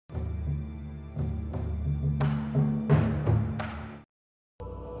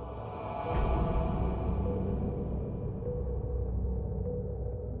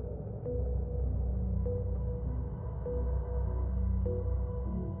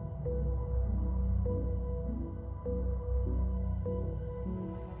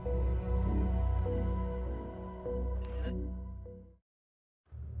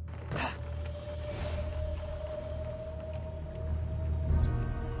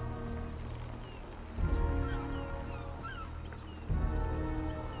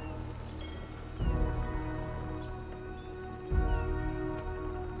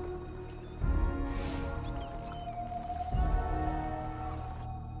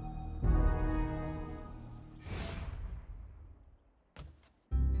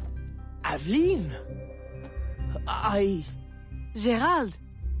Aveline! Gerald!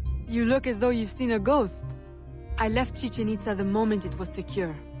 You look as though you've seen a ghost. I left Chichen Itza the moment it was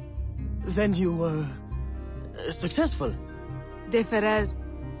secure. Then you were... successful? De Ferrer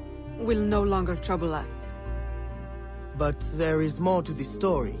will no longer trouble us. But there is more to this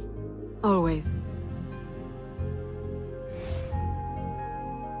story. Always.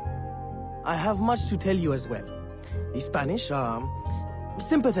 I have much to tell you as well. The Spanish are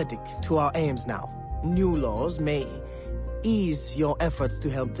sympathetic to our aims now. New laws may ease your efforts to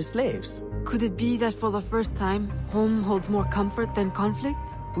help the slaves. Could it be that for the first time, home holds more comfort than conflict?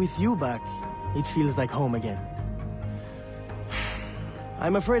 With you back, it feels like home again.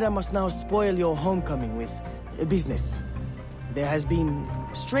 I'm afraid I must now spoil your homecoming with business. There has been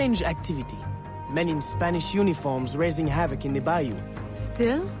strange activity. Men in Spanish uniforms raising havoc in the bayou.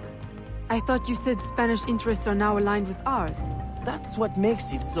 Still? I thought you said Spanish interests are now aligned with ours. That's what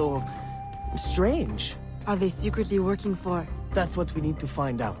makes it so... strange. Are they secretly working for... That's what we need to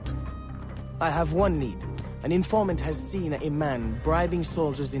find out. I have one lead. An informant has seen a man bribing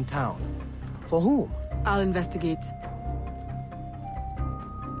soldiers in town. For whom? I'll investigate.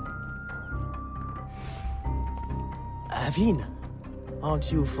 Aveline,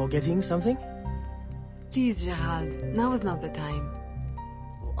 aren't you forgetting something? Please, Gerald. Now is not the time.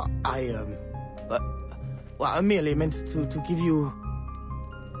 Well, I merely meant to give you...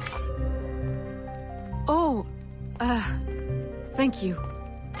 Oh, thank you.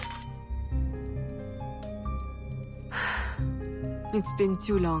 It's been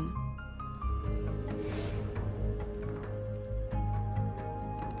too long.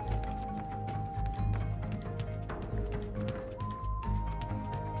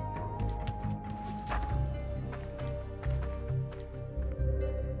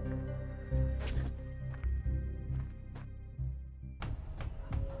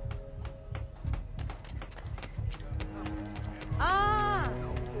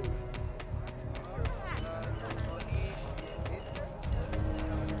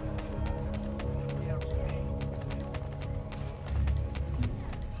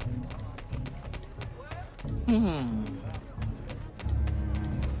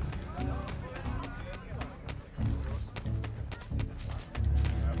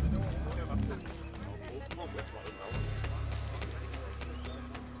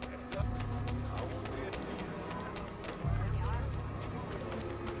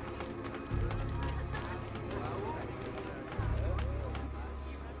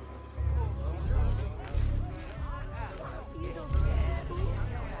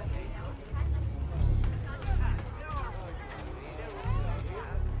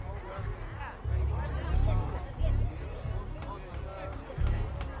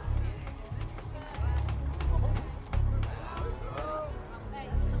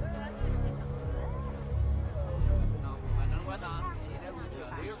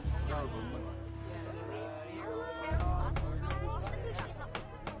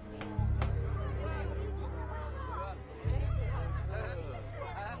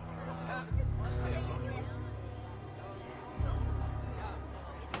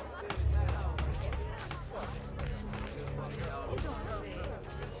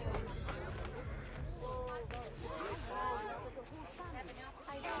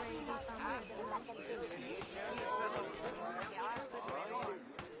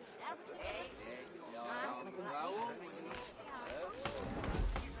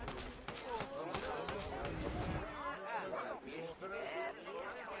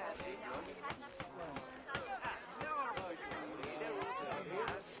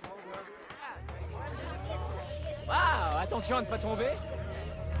 Wow, attention à ne pas tomber.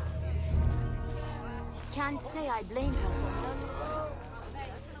 Can't say I blame her.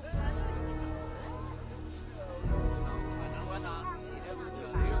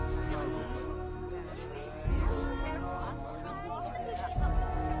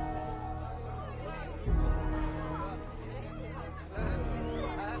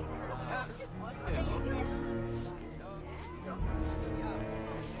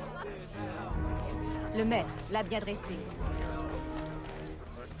 Le maître l'a bien dressé.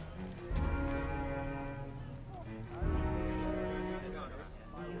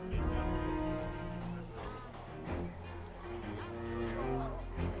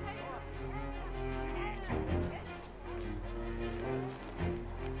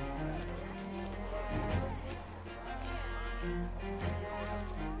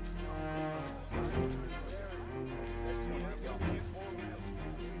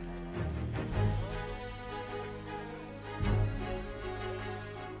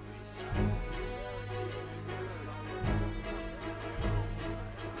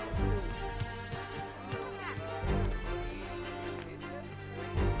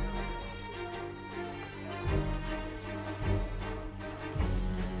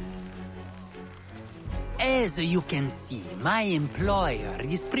 As you can see, my employer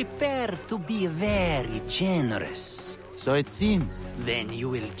is prepared to be very generous. So it seems. Then you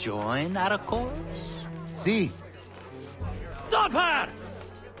will join our cause? See. Stop her!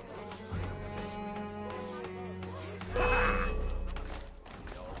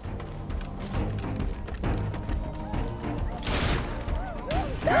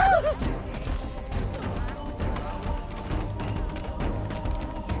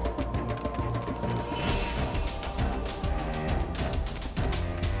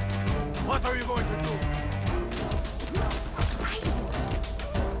 What are you going to do?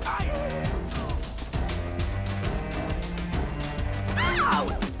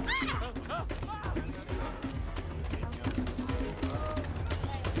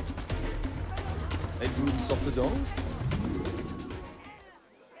 Êtes-vous une sorte d'ange?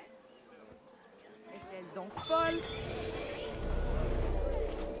 Est-elle donc folle?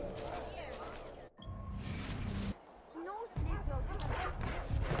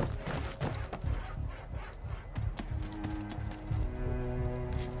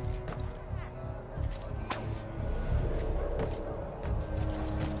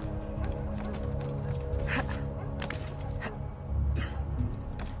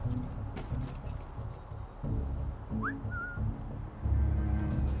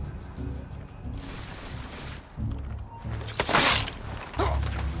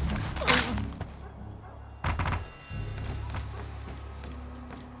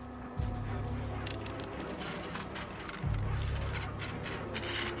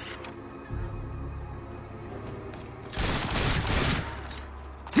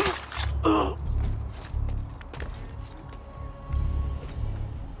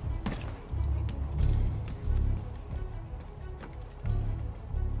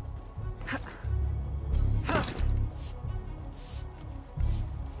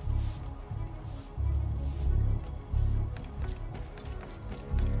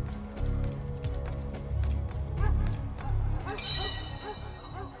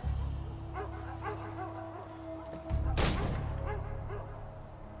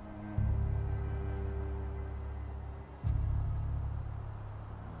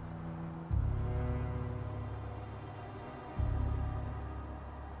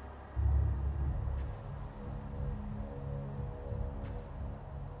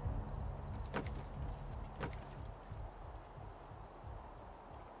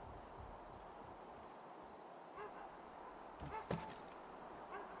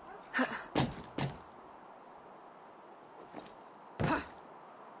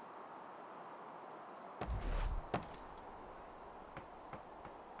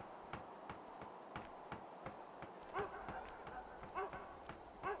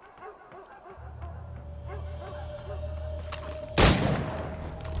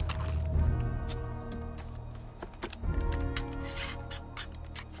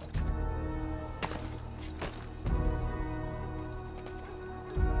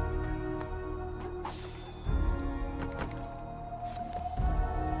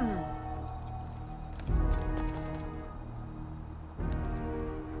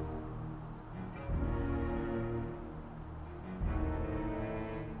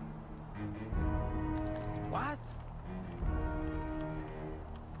 What?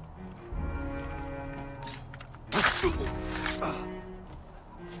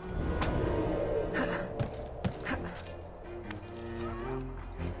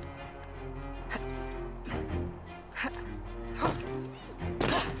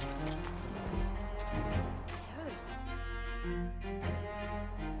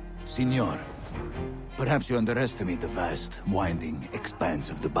 Signor, perhaps you underestimate the vast, winding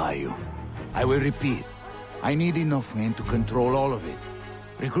expanse of the bayou. I will repeat. I need enough men to control all of it.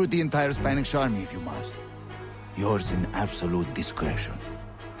 Recruit the entire Spanish army if you must. Yours in absolute discretion.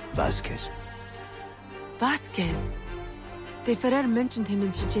 Vasquez. Vasquez? De Ferrer mentioned him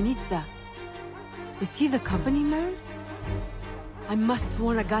in Chichen Itza. Is he the company man? I must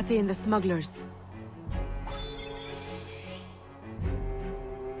warn Agate and the smugglers.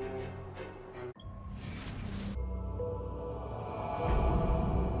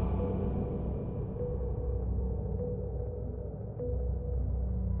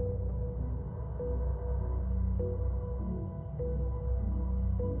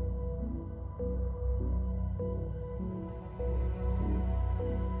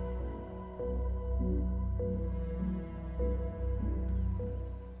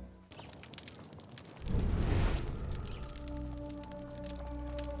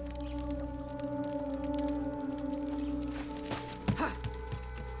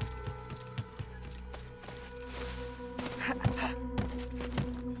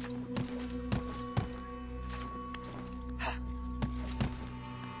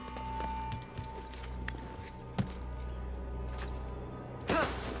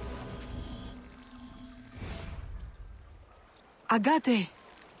 Agate!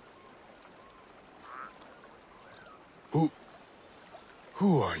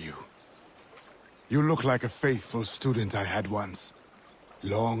 Who are you? You look like a faithful student I had once.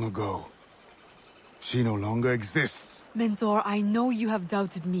 Long ago. She no longer exists. Mentor, I know you have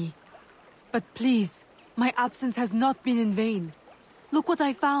doubted me. But please, my absence has not been in vain. Look what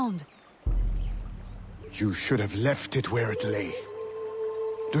I found. You should have left it where it lay.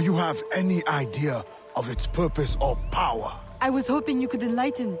 Do you have any idea of its purpose or power? I was hoping you could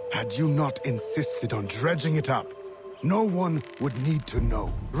enlighten. Had you not insisted on dredging it up, no one would need to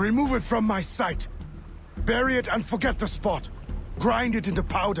know. Remove it from my sight. Bury it and forget the spot. Grind it into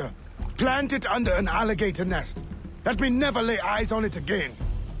powder. Plant it under an alligator nest. Let me never lay eyes on it again.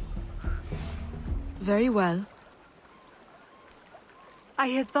 Very well. I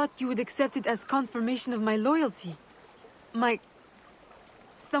had thought you would accept it as confirmation of my loyalty.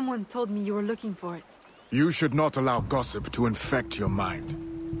 Someone told me you were looking for it. You should not allow gossip to infect your mind.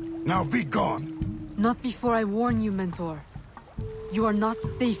 Now be gone! Not before I warn you, Mentor. You are not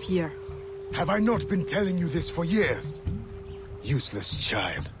safe here. Have I not been telling you this for years? Useless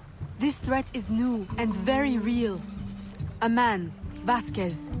child. This threat is new and very real. A man,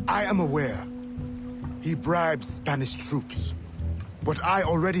 Vasquez. I am aware. He bribes Spanish troops. But I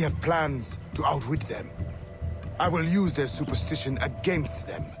already have plans to outwit them. I will use their superstition against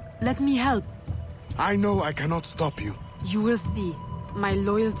them. Let me help. I know I cannot stop you. You will see. My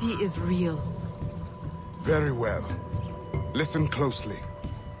loyalty is real. Very well. Listen closely.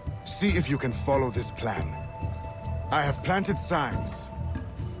 See if you can follow this plan. I have planted signs,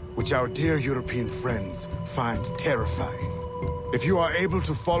 which our dear European friends find terrifying. If you are able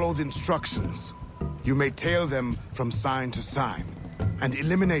to follow the instructions, you may tail them from sign to sign, and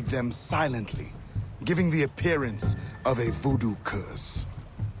eliminate them silently, giving the appearance of a voodoo curse.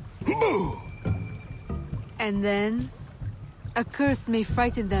 Boo! And then? A curse may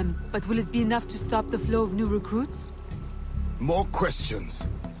frighten them, but will it be enough to stop the flow of new recruits? More questions.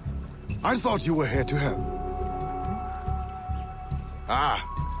 I thought you were here to help. Ah,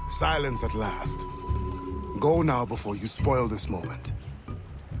 silence at last. Go now before you spoil this moment.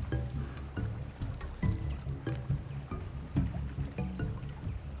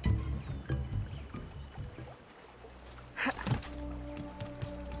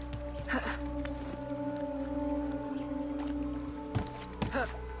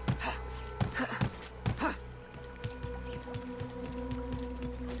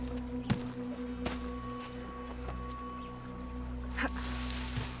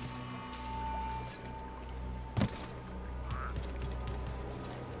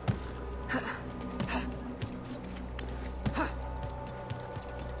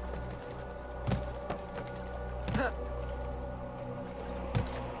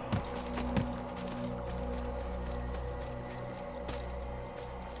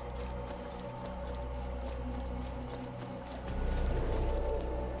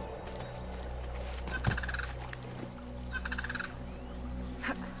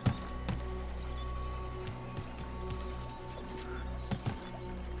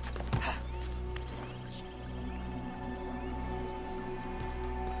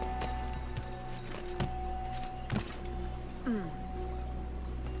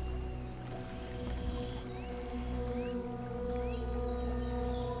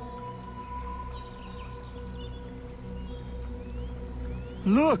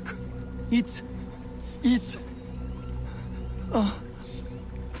 Look! It's...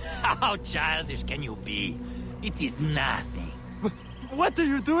 How childish can you be? It is nothing. What are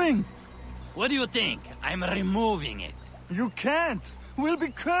you doing? What do you think? I'm removing it. You can't! We'll be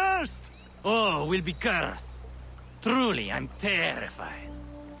cursed! Oh, we'll be cursed. Truly, I'm terrified.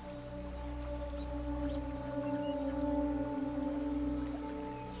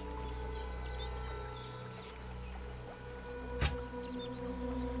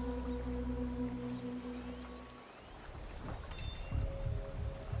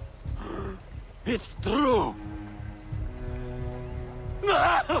 It's true!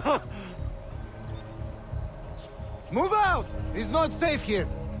 Move out! It's not safe here!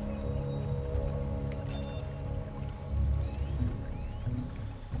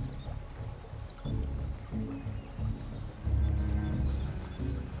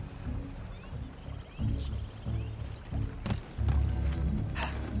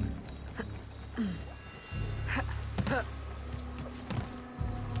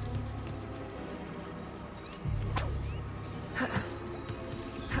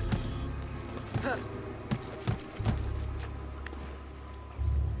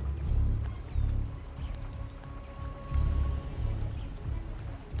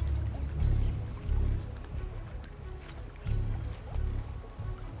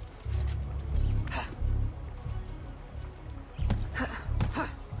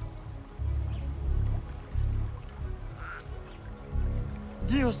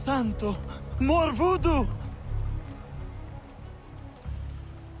 Dios santo! More voodoo!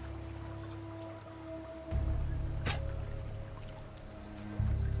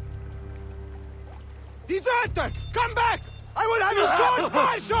 Deserter! Come back! I will have you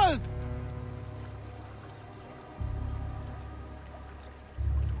court-martialed!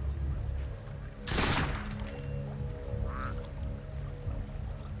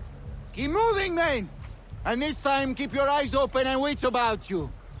 Keep moving, men! And this time, keep your eyes open and wits about you.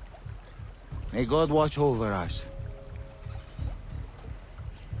 May God watch over us.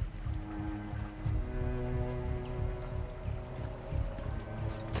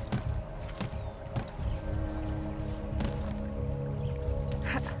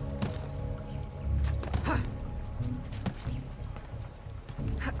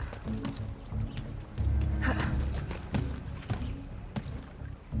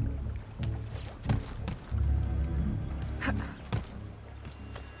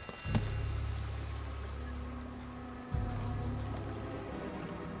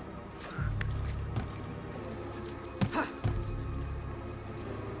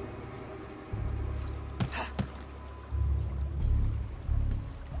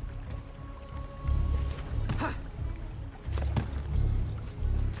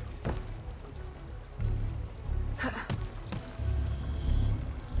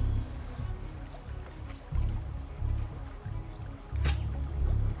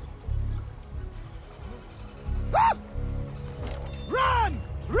 Run!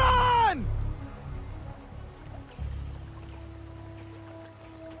 Run!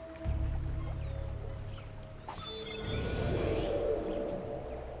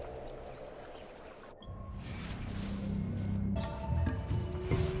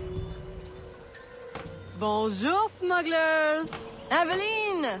 Bonjour, smugglers!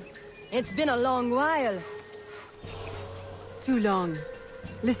 Aveline! It's been a long while. Too long.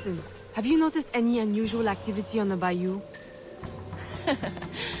 Listen, have you noticed any unusual activity on the bayou?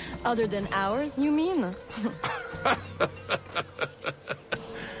 Other than ours, you mean?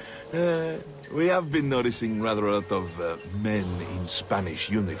 We have been noticing rather a lot of men in Spanish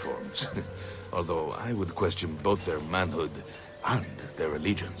uniforms. Although I would question both their manhood and their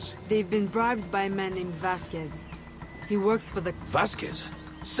allegiance. They've been bribed by a man named Vasquez. He works for the... Vasquez?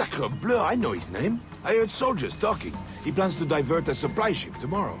 Sacre bleu, I know his name. I heard soldiers talking. He plans to divert a supply ship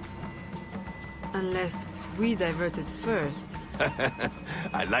tomorrow. Unless we divert it first.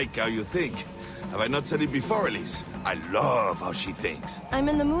 I like how you think. Have I not said it before, Elise? I love how she thinks. I'm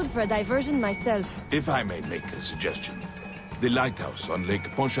in the mood for a diversion myself. If I may make a suggestion. The lighthouse on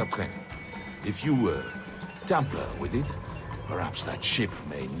Lake Pontchartrain. If you, tamper with it, perhaps that ship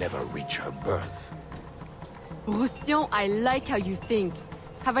may never reach her berth. Roussillon, I like how you think.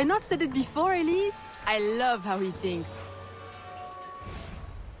 Have I not said it before, Elise? I love how he thinks.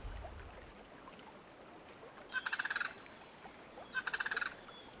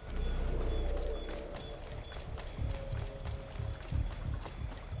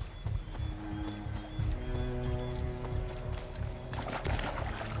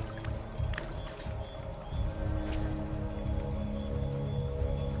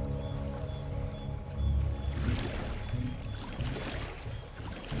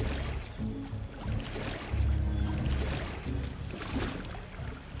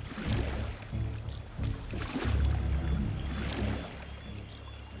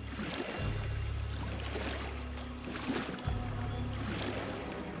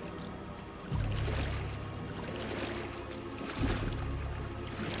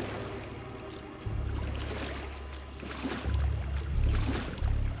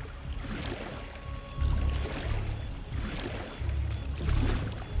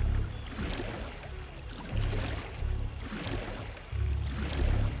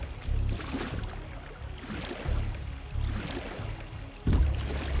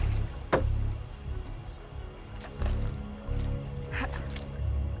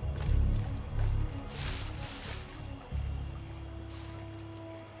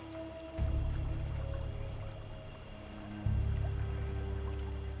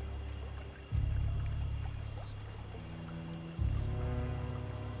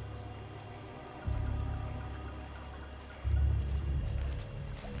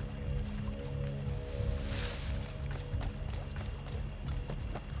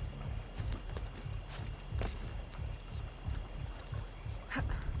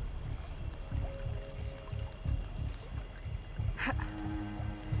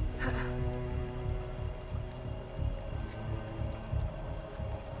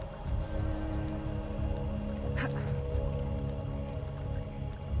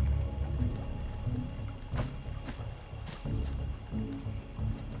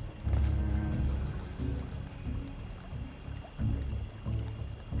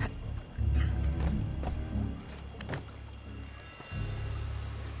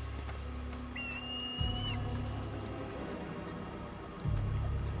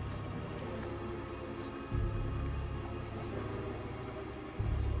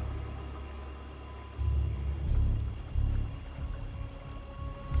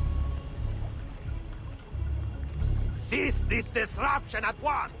 Cease this disruption at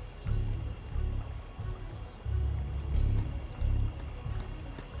once!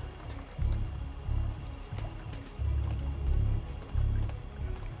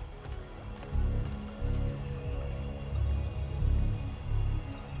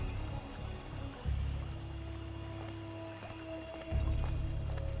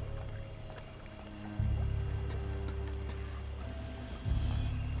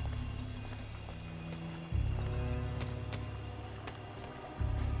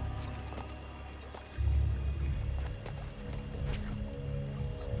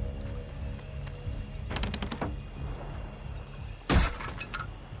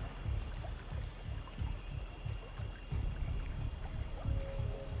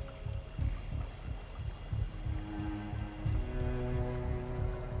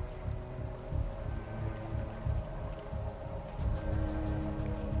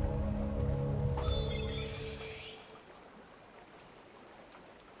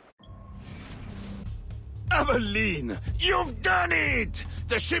 Aveline, you've done it!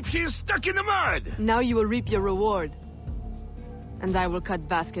 The ship, she's stuck in the mud! Now you will reap your reward. And I will cut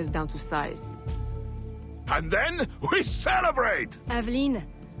Vasquez down to size. And then we celebrate! Aveline,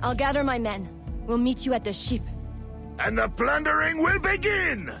 I'll gather my men. We'll meet you at the ship. And the plundering will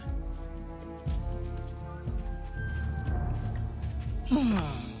begin!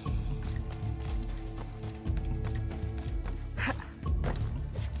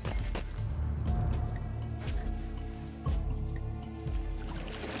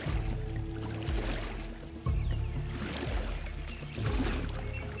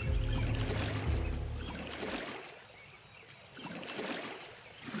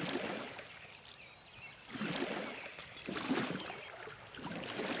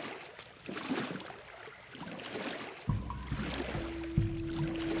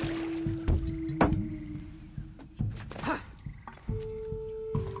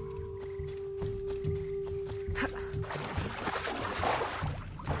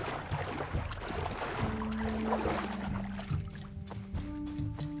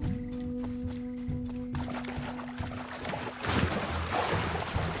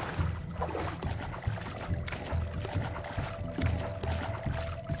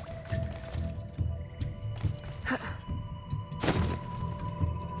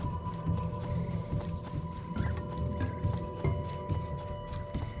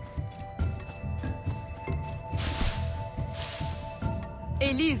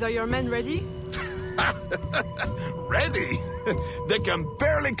 Elise, are your men ready? Ready? They can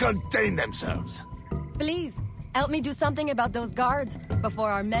barely contain themselves. Please, help me do something about those guards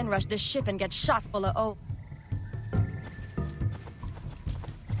before our men rush the ship and get shot full of O.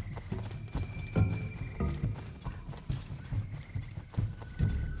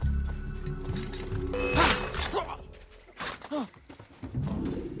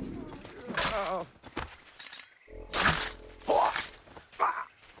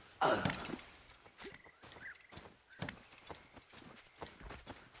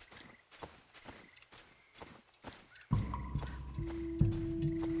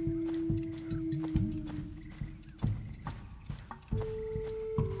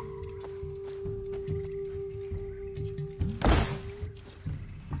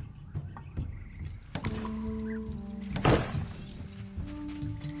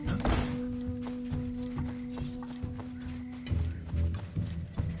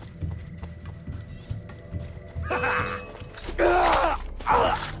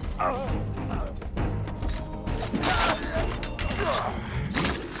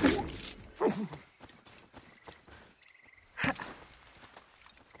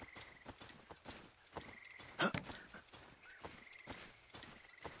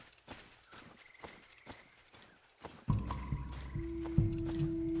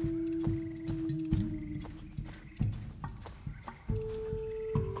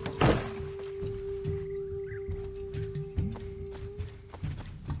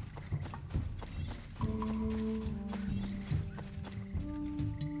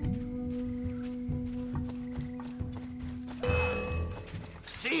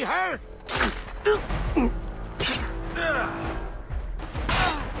 See her?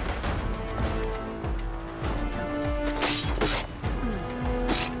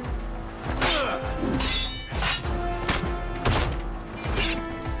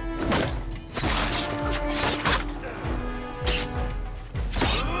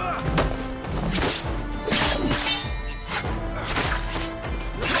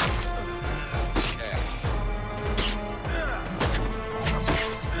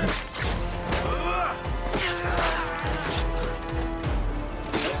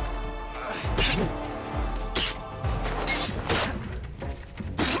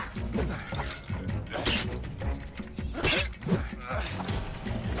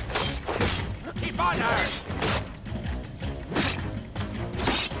 Fire!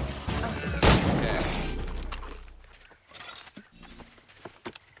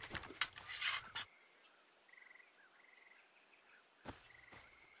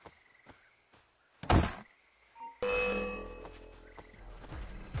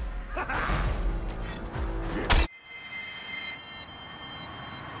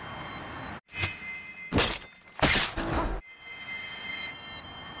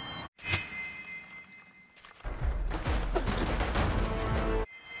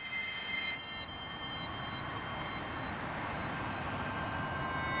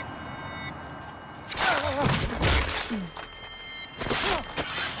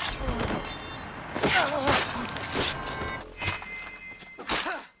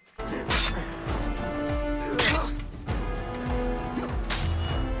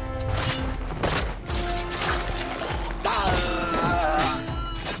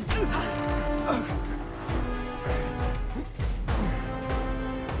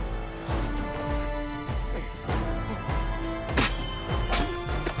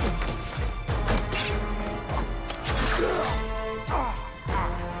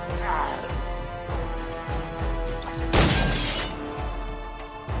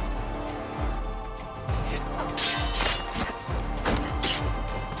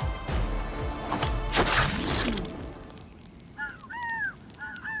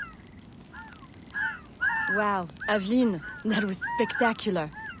 Wow, Aveline, that was spectacular.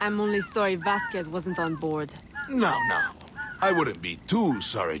 I'm only sorry Vasquez wasn't on board. No, no. I wouldn't be too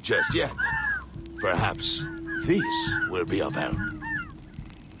sorry just yet. Perhaps this will be of help.